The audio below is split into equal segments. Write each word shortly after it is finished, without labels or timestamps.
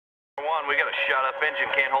1, we got a shot-up engine,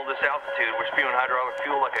 can't hold this altitude. We're spewing hydraulic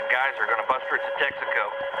fuel like a geyser, gonna bust for it to Texaco,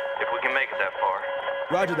 if we can make it that far.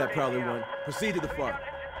 Roger that, Prowler 1. Proceed to the front.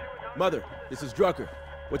 Mother, this is Drucker.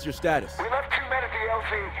 What's your status? We left 2 men at the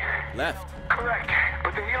LZ. Left? Correct,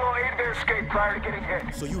 but the helo aided their escape prior to getting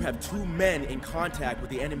hit. So you have 2 men in contact with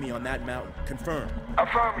the enemy on that mountain. Confirmed.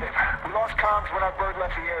 Affirmative. We lost comms when our bird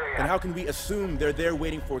left the area. Then how can we assume they're there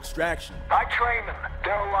waiting for extraction? I trained them.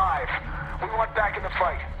 They're alive. We want back in the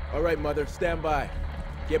fight. All right, Mother. Stand by.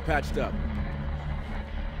 Get patched up.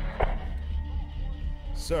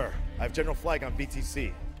 Sir, I have General Flag on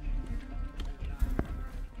VTC.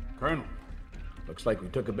 Colonel, looks like we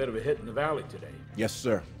took a bit of a hit in the valley today. Yes,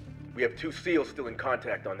 sir. We have 2 SEALs still in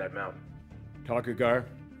contact on that mountain. Talker Gar?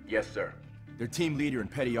 Yes, sir. Their team leader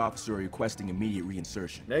and petty officer are requesting immediate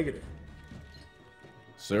reinsertion. Negative.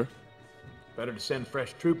 Sir? Better to send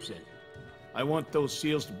fresh troops in. I want those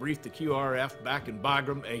SEALs to brief the QRF back in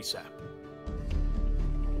Bagram ASAP.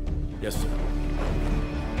 Yes, sir.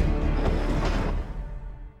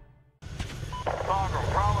 Bagram,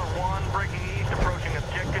 Prowler 1, breaking east, approaching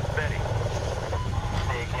objective Betty.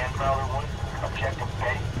 Say again, Prowler 1. Objective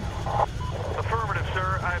Betty. Affirmative,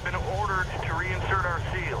 sir. I have been ordered to reinsert our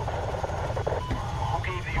SEALs. Who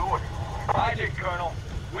gave the order? I did, Colonel.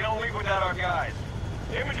 We don't leave without our guys.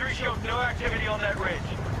 Infantry shows no activity on that ridge.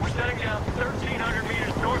 We're setting down 1,300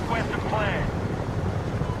 meters northwest of plan.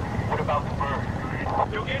 What about the bird?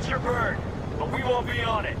 You'll get your bird, but we won't be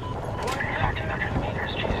on it. 1,300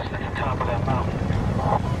 meters, Jesus, at the top of that mountain.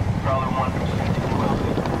 Prowler 1, proceed to QLZ.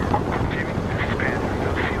 Jimmy, Span,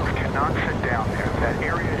 those SEALs cannot sit down there. That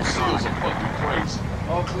area is SEALs hot. are fucking crazy.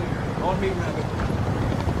 All clear. On me, Rabbit.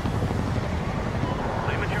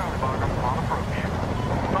 Lima Charlie, Bagram, on approach.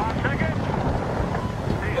 5 seconds.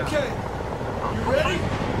 See ya. Okay. You ready?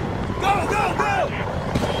 Go, go, go!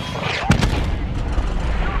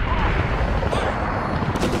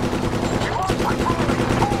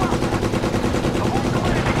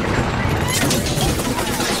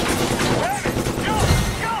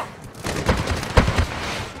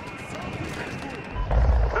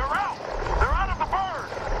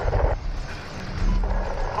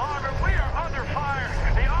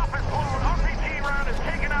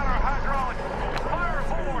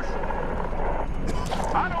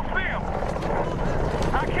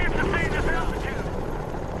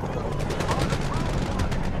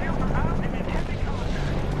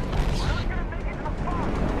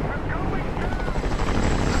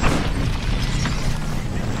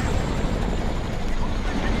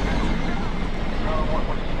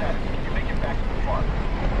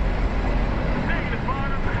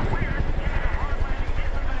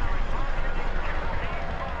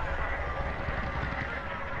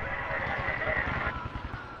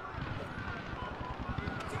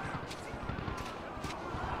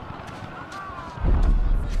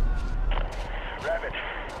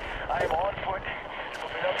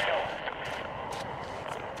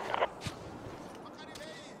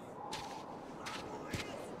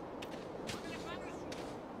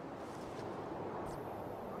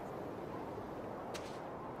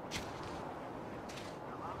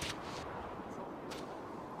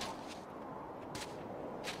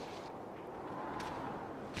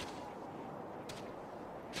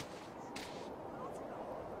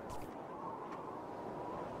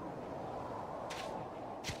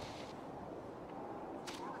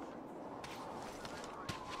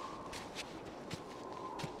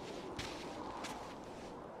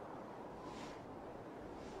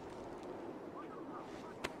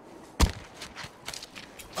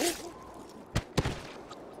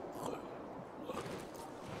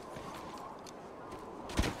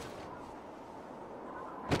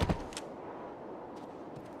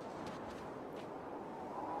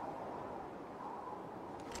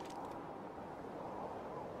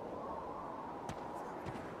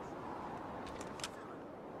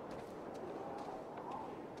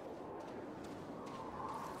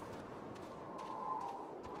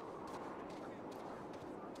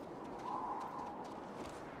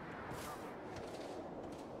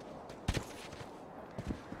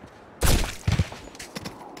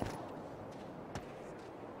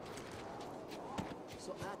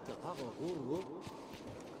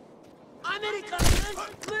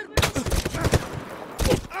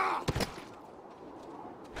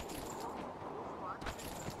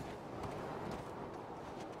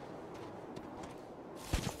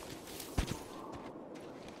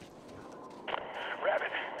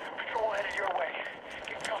 Rabbit, patrol headed your way.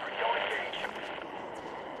 Get cover, don't engage.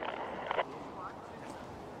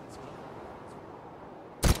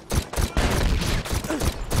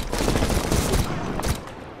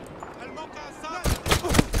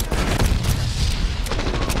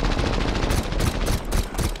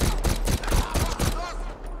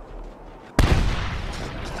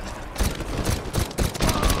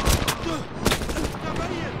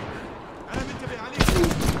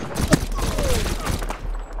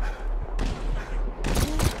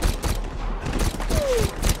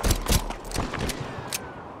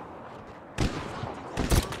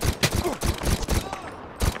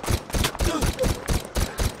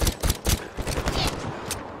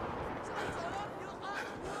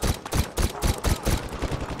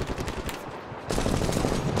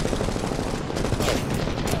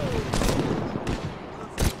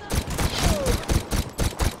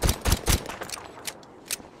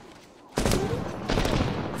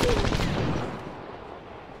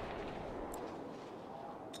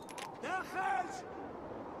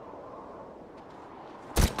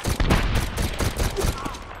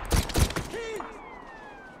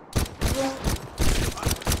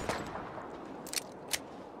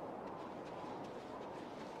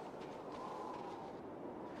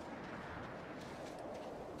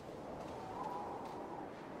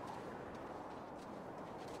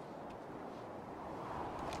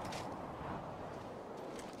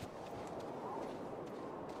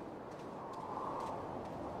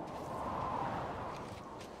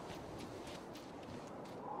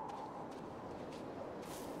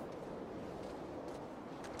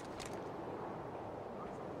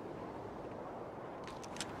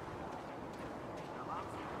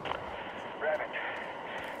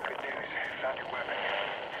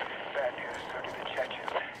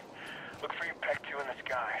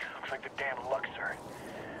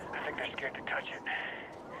 touch it.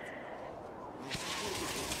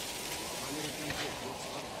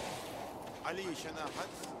 Ali شناحت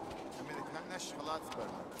أمريكان شغلات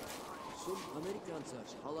برا. Some Americans are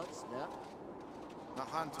halats, لا?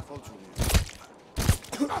 نحن تفوجوني.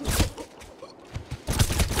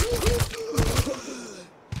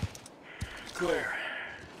 Clear.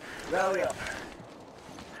 Rally up.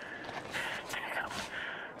 Damn.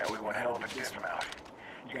 That was one hell of a dismount.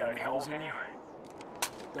 You got any holes in you?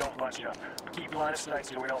 Don't bunch up. Keep line of sight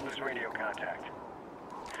so we don't lose radio contact.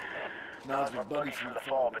 Nods were buggy from the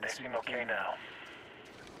fall, but they seem okay now.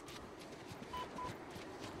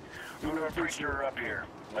 Voodoo and Preacher are up here.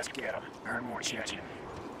 Let's get them. Earn more Chechen.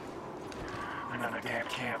 Another damn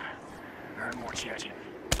camp. Earn more Chechen.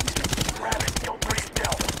 Rabbit, don't break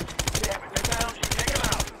stealth. Damn it, they found you. Take them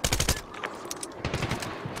out.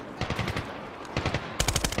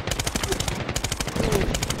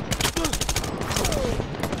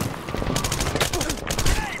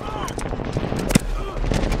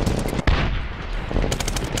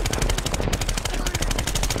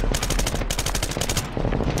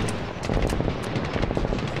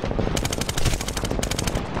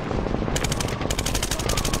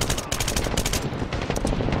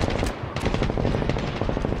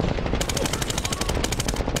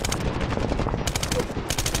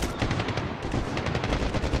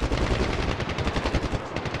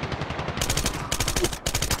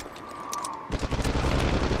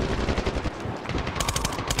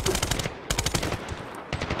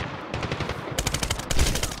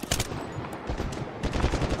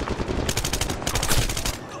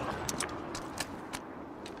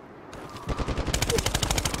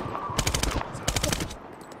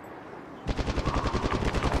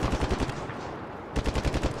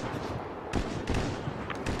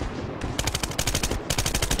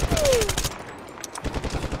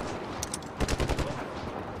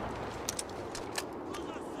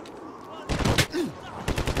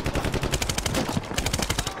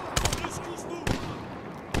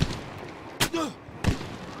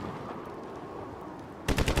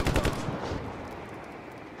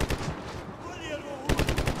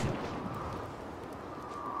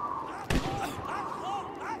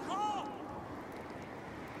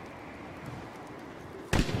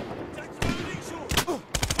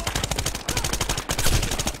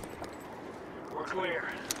 Clear.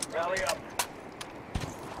 Rally up.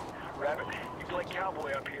 Rabbit, you play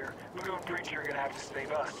cowboy up here. Voodoo and Preacher are gonna have to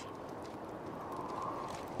save us.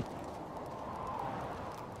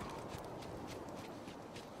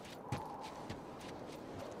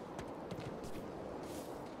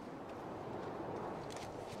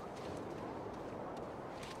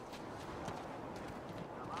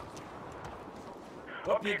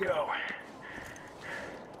 Up you go.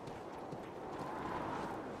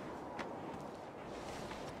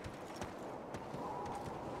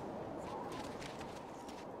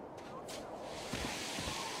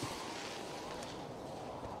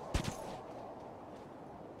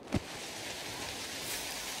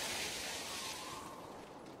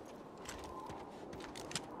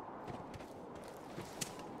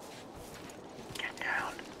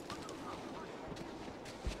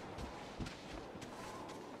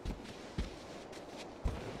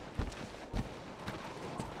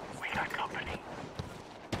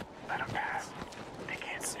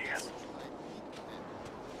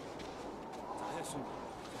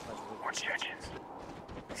 More Chechens.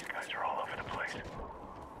 These guys are all over the place.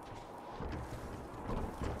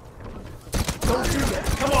 Don't do that!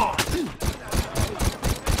 Come on!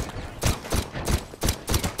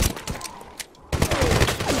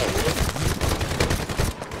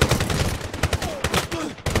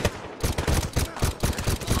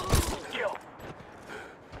 Kill.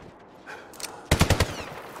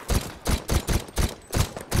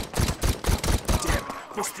 Damn,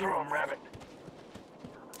 push through him, Rabbit.